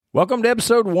Welcome to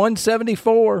episode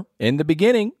 174. In the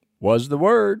beginning was the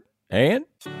Word, and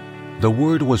the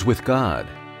Word was with God,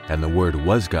 and the Word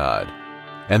was God,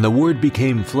 and the Word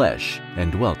became flesh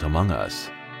and dwelt among us.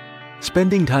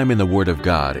 Spending time in the Word of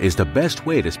God is the best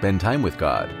way to spend time with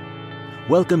God.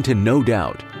 Welcome to No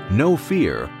Doubt, No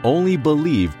Fear, Only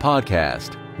Believe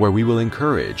podcast, where we will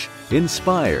encourage,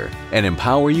 inspire, and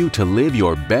empower you to live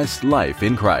your best life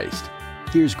in Christ.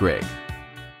 Here's Greg.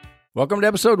 welcome to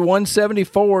episode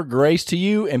 174. Grace to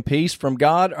you and peace from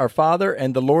God, our Father,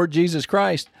 and the Lord Jesus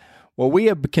Christ. Well, we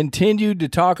have continued to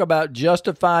talk about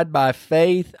justified by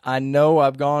faith. I know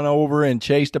I've gone over and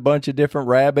chased a bunch of different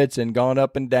rabbits and gone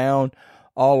up and down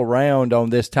all around on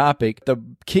this topic. The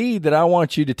key that I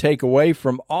want you to take away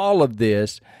from all of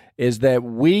this is that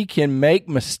we can make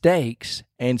mistakes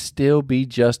and still be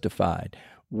justified.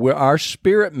 Our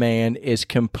spirit man is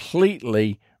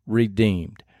completely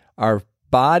redeemed. Our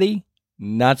body,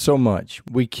 not so much.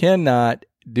 We cannot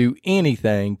do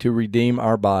anything to redeem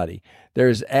our body.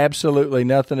 There's absolutely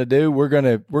nothing to do. We're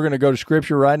gonna go to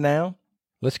Scripture right now.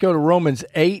 Let's go to Romans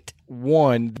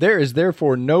 8:1. There is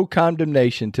therefore no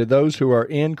condemnation to those who are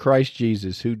in Christ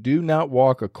Jesus, who do not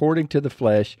walk according to the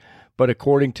flesh, but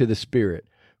according to the Spirit.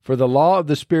 For the law of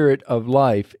the Spirit of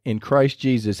life in Christ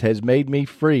Jesus has made me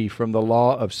free from the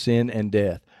law of sin and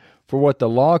death. For what the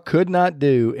law could not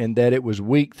do, in that it was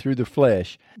weak through the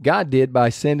flesh, God did by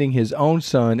sending his own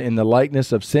Son in the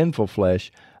likeness of sinful flesh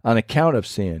on account of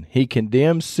sin. He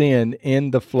condemned sin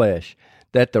in the flesh,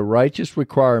 that the righteous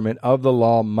requirement of the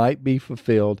law might be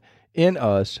fulfilled in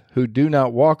us who do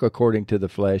not walk according to the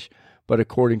flesh, but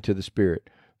according to the Spirit.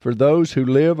 For those who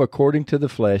live according to the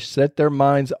flesh set their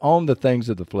minds on the things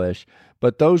of the flesh,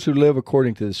 but those who live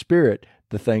according to the Spirit,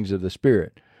 the things of the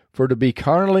Spirit. For to be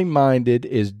carnally minded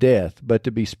is death, but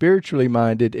to be spiritually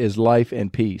minded is life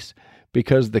and peace,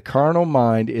 because the carnal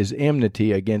mind is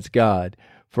enmity against God,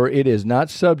 for it is not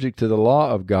subject to the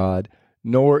law of God,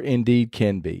 nor indeed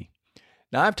can be.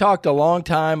 Now, I've talked a long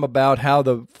time about how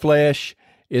the flesh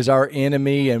is our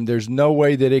enemy, and there's no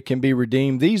way that it can be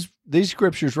redeemed. These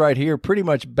scriptures right here pretty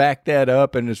much back that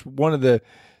up, and it's one of the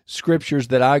scriptures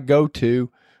that I go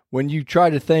to when you try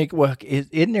to think, well,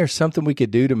 isn't there something we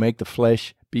could do to make the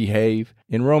flesh behave?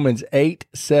 In Romans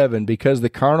 8:7, because the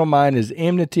carnal mind is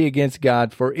enmity against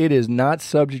God, for it is not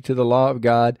subject to the law of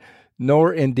God,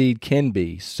 nor indeed can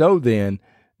be. So then,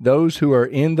 those who are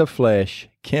in the flesh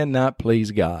cannot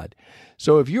please God.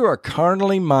 So if you are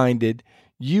carnally minded,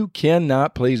 you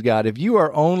cannot please God. If you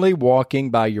are only walking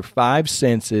by your five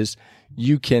senses,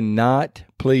 you cannot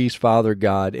please Father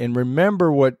God. And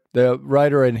remember what the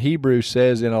writer in Hebrews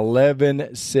says in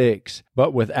 11:6,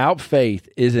 but without faith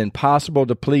it is impossible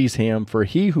to please him, for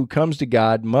he who comes to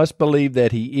God must believe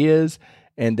that he is,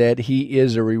 and that he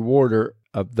is a rewarder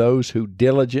of those who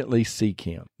diligently seek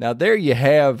him. Now there you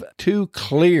have two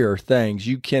clear things.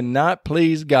 You cannot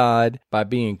please God by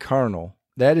being carnal.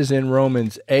 That is in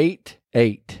Romans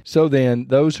 8:8. So then,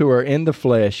 those who are in the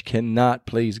flesh cannot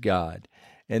please God.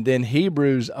 And then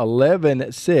Hebrews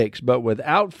 11:6, but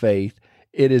without faith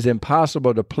it is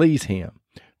impossible to please him.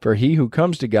 For he who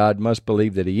comes to God must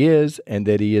believe that he is, and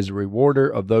that he is a rewarder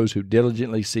of those who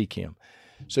diligently seek him.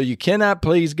 So you cannot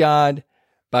please God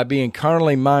by being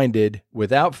carnally minded.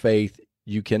 Without faith,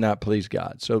 you cannot please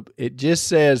God. So it just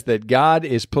says that God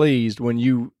is pleased when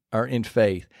you are in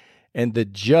faith, and the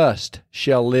just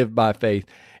shall live by faith.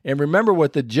 And remember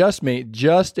what the just means,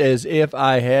 just as if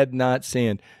I had not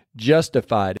sinned.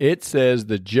 Justified. It says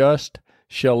the just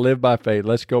shall live by faith.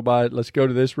 Let's go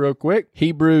to this real quick.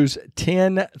 Hebrews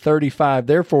 10:35.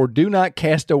 Therefore, do not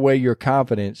cast away your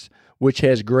confidence, which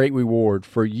has great reward,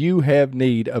 for you have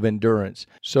need of endurance,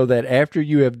 so that after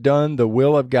you have done the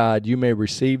will of God, you may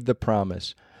receive the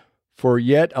promise. For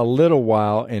yet a little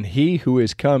while, and he who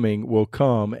is coming will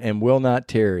come and will not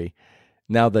tarry.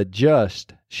 Now the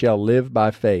just shall live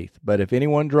by faith. But if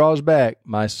anyone draws back,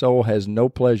 my soul has no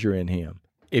pleasure in him.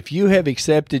 If you have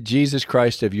accepted Jesus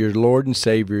Christ as your Lord and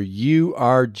Savior, you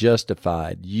are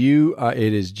justified.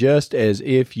 It is just as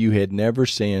if you had never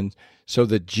sinned. So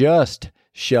the just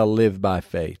shall live by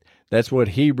faith. That's what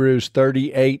Hebrews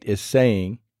 38 is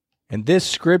saying. And this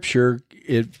scripture,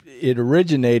 it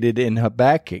originated in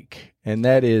Habakkuk, and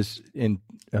that is in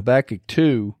Habakkuk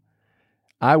 2.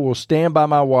 I will stand by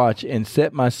my watch and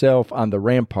set myself on the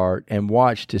rampart and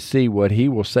watch to see what he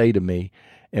will say to me,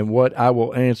 and what I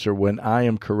will answer when I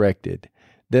am corrected.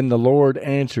 Then the Lord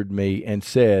answered me and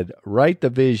said, write the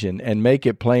vision and make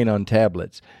it plain on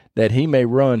tablets, that he may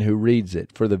run who reads it.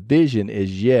 For the vision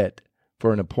is yet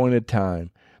for an appointed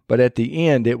time, but at the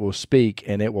end it will speak,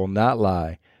 and it will not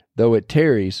lie. Though it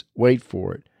tarries, wait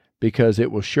for it, because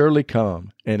it will surely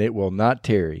come, and it will not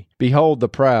tarry. Behold the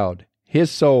proud,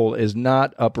 his soul is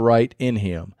not upright in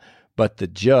him, but the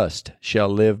just shall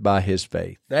live by his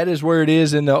faith. That is where it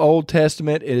is in the Old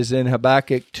Testament. It is in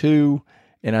Habakkuk 2,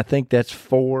 and I think that's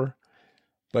 4.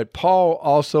 But Paul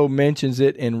also mentions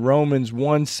it in Romans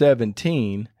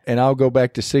 1:17, and I'll go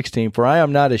back to 16. For I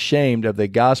am not ashamed of the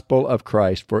gospel of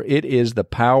Christ, for it is the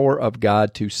power of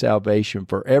God to salvation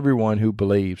for everyone who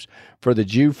believes, for the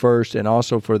Jew first and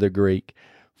also for the Greek.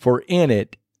 For in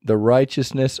it the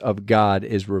righteousness of God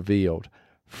is revealed,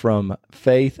 from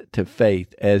faith to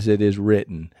faith, as it is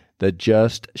written, the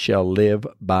just shall live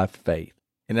by faith.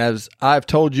 And as I've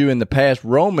told you in the past,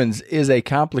 Romans is a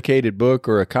complicated book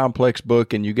or a complex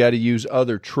book, and you got to use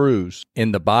other truths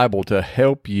in the Bible to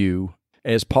help you.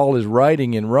 As Paul is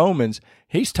writing in Romans,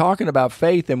 he's talking about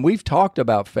faith, and we've talked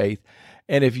about faith.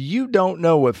 And if you don't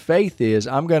know what faith is,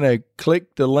 I'm going to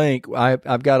click the link.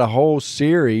 I've got a whole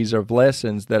series of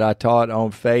lessons that I taught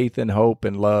on faith and hope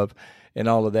and love and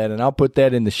all of that, and I'll put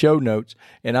that in the show notes,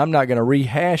 and I'm not going to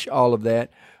rehash all of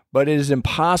that, but it is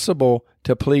impossible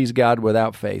to please God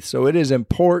without faith. So it is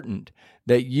important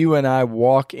that you and I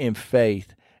walk in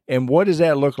faith. And what does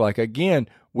that look like? Again,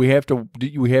 we have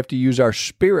to use our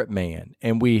spirit man,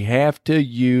 and we have to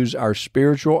use our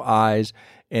spiritual eyes,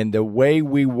 and the way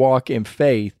we walk in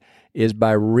faith is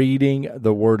by reading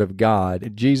the Word of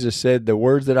God. Jesus said, the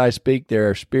words that I speak, they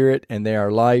are spirit and they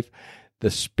are life.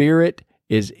 The Spirit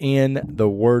is in the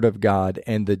Word of God,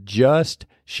 and the just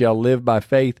shall live by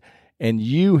faith. And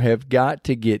you have got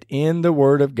to get in the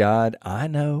Word of God. I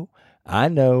know.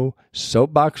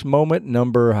 Soapbox moment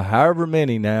number however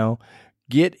many now.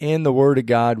 Get in the Word of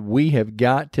God. We have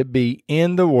got to be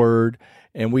in the Word,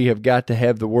 and we have got to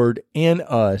have the Word in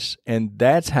us. And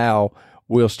that's how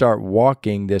we'll start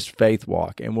walking this faith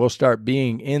walk, and we'll start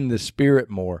being in the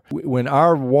Spirit more. When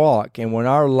our walk and when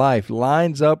our life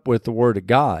lines up with the Word of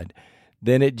God,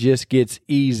 then it just gets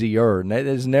easier. And it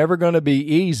is never going to be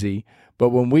easy. But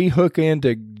when we hook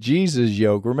into Jesus'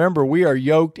 yoke, remember, we are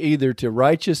yoked either to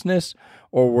righteousness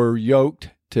or we're yoked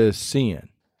to sin.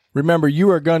 Remember, you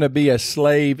are going to be a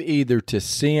slave either to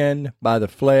sin by the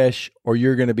flesh, or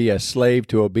you're going to be a slave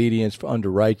to obedience unto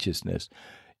righteousness.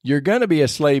 You're going to be a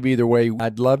slave either way.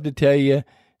 I'd love to tell you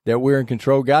that we're in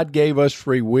control. God gave us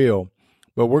free will,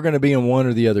 but we're going to be in one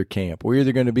or the other camp. We're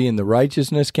either going to be in the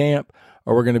righteousness camp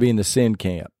or we're going to be in the sin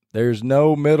camp. There's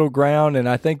no middle ground, and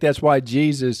I think that's why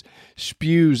Jesus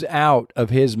spews out of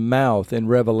his mouth in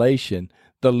Revelation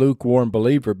the lukewarm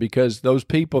believer, because those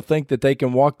people think that they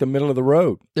can walk the middle of the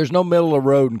road. There's no middle of the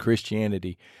road in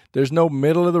Christianity. There's no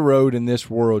middle of the road in this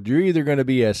world. You're either going to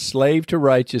be a slave to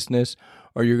righteousness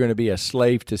or you're going to be a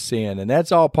slave to sin. And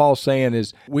that's all Paul's saying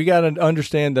is we got to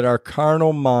understand that our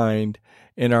carnal mind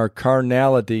and our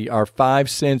carnality, our five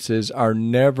senses, are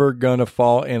never going to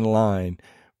fall in line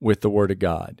with the Word of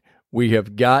God. We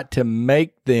have got to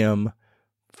make them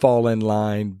fall in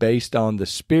line based on the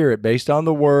Spirit, based on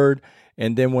the Word,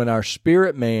 and then when our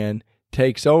spirit man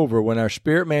takes over, when our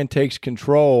spirit man takes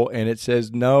control and it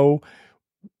says, no,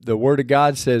 the Word of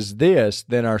God says this,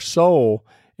 then our soul,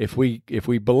 if we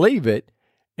believe it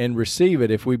and receive it,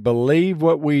 if we believe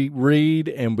what we read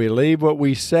and believe what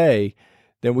we say,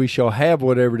 then we shall have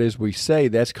whatever it is we say.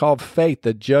 That's called faith.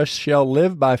 The just shall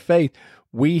live by faith.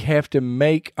 We have to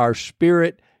make our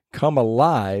spirit come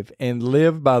alive and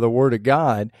live by the Word of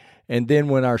God. And then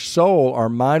when our soul, our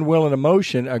mind, will, and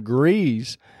emotion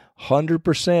agrees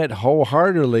 100%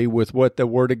 wholeheartedly with what the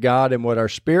Word of God and what our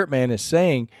spirit man is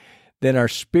saying, then our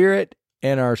spirit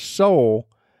and our soul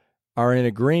are in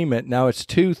agreement. Now it's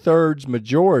 2/3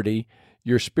 majority.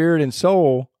 Your spirit and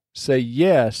soul say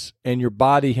yes, and your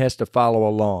body has to follow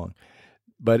along.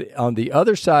 But on the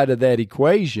other side of that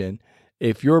equation,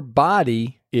 if your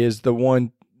body is the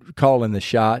one calling the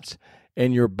shots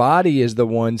and your body is the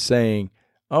one saying,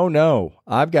 oh no,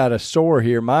 I've got a sore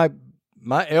here. My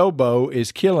elbow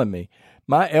is killing me.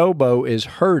 My elbow is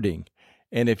hurting.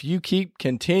 And if you keep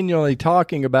continually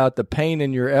talking about the pain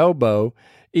in your elbow,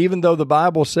 even though the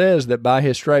Bible says that by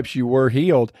his stripes you were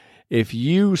healed, if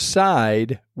you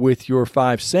side with your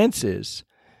five senses,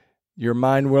 your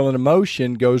mind, will, and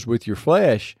emotion goes with your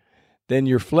flesh, then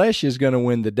your flesh is going to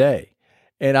win the day.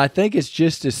 And I think it's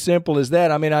just as simple as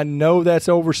that. I mean, I know that's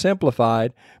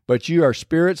oversimplified, but you are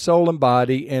spirit, soul, and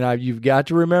body, and you've got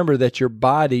to remember that your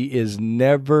body is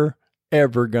never,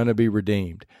 ever going to be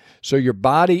redeemed. So your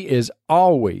body is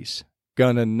always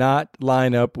going to not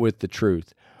line up with the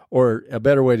truth. Or a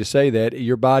better way to say that,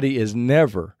 your body is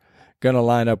never going to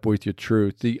line up with your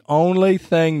truth. The only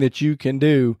thing that you can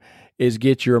do is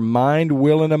get your mind,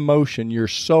 will, and emotion, your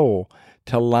soul,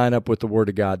 to line up with the Word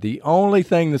of God. The only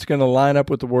thing that's going to line up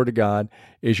with the Word of God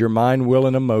is your mind, will,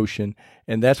 and emotion.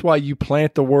 And that's why you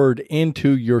plant the Word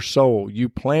into your soul. You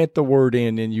plant the Word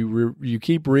in, and you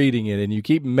keep reading it, and you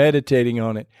keep meditating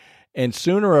on it. And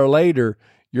sooner or later,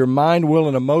 your mind, will,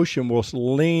 and emotion will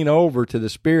lean over to the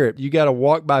Spirit. You got to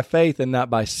walk by faith and not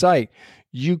by sight.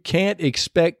 You can't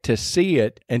expect to see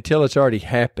it until it's already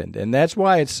happened. And that's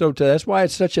why it's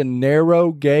such a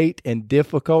narrow gate, and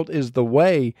difficult is the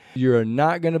way. You're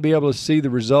not going to be able to see the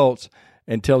results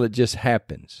until it just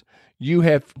happens. You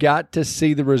have got to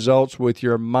see the results with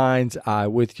your mind's eye,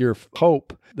 with your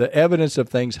hope, the evidence of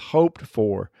things hoped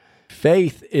for.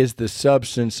 Faith is the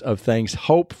substance of things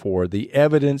hoped for, the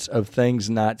evidence of things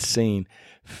not seen.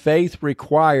 Faith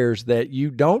requires that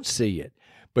you don't see it.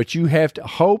 But you have to,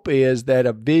 hope is that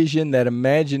a vision, that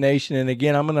imagination. And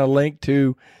again, I'm going to link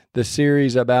to the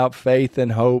series about faith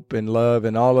and hope and love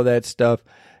and all of that stuff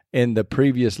in the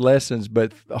previous lessons.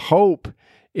 But hope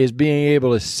is being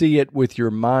able to see it with your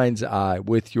mind's eye,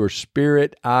 with your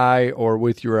spirit eye, or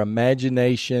with your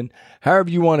imagination, however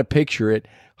you want to picture it.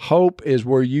 Hope is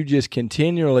where you just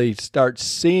continually start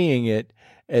seeing it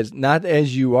as not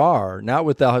as you are, not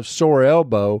with a sore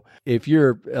elbow. If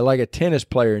you're like a tennis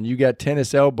player and you got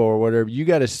tennis elbow or whatever, you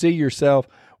got to see yourself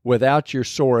without your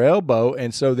sore elbow.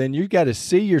 And so then you got to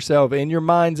see yourself in your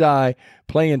mind's eye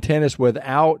playing tennis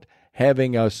without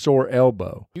having a sore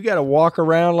elbow. You got to walk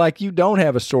around like you don't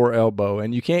have a sore elbow,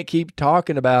 and you can't keep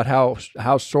talking about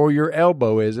how sore your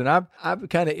elbow is. And I've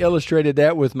kind of illustrated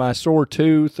that with my sore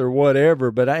tooth or whatever,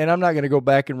 and I'm not going to go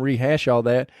back and rehash all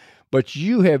that. But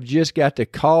you have just got to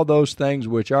call those things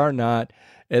which are not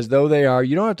as though they are.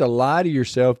 You don't have to lie to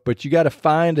yourself, but you got to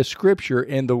find a scripture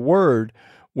in the Word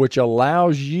which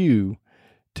allows you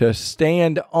to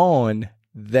stand on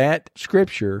that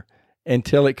scripture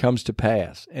until it comes to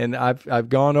pass. And I've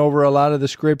gone over a lot of the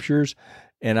scriptures,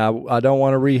 and I don't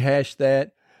want to rehash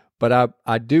that, but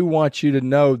I do want you to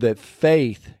know that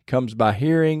faith comes by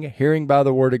hearing, hearing by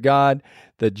the Word of God.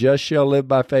 The just shall live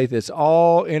by faith. It's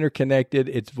all interconnected.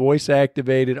 It's voice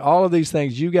activated. All of these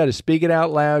things, you got to speak it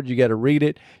out loud. You got to read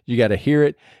it. You got to hear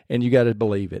it, and you got to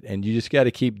believe it. And you just got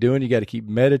to keep doing. You got to keep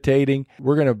meditating.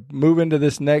 We're going to move into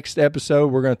this next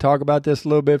episode. We're going to talk about this a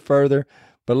little bit further,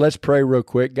 but let's pray real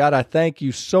quick. God, I thank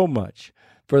you so much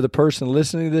for the person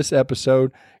listening to this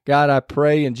episode. God, I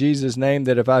pray in Jesus' name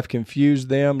that if I've confused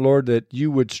them, Lord, that you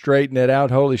would straighten it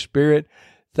out. Holy Spirit,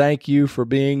 thank you for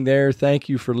being there. Thank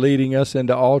you for leading us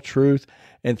into all truth.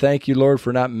 And thank you, Lord,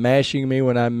 for not mashing me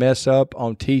when I mess up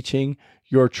on teaching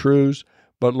your truths,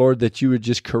 but, Lord, that you would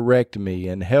just correct me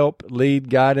and help, lead,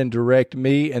 guide, and direct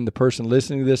me and the person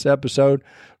listening to this episode.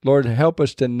 Lord, help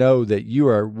us to know that you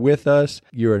are with us,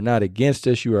 you are not against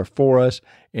us, you are for us,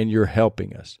 and you're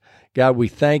helping us. God, we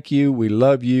thank you, we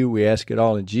love you, we ask it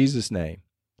all in Jesus' name.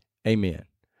 Amen.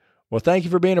 Well, thank you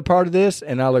for being a part of this,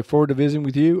 and I look forward to visiting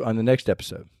with you on the next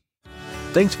episode.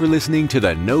 Thanks for listening to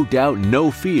the No Doubt,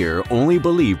 No Fear, Only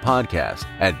Believe podcast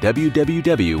at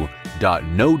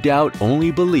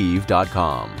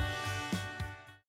www.nodoubtonlybelieve.com.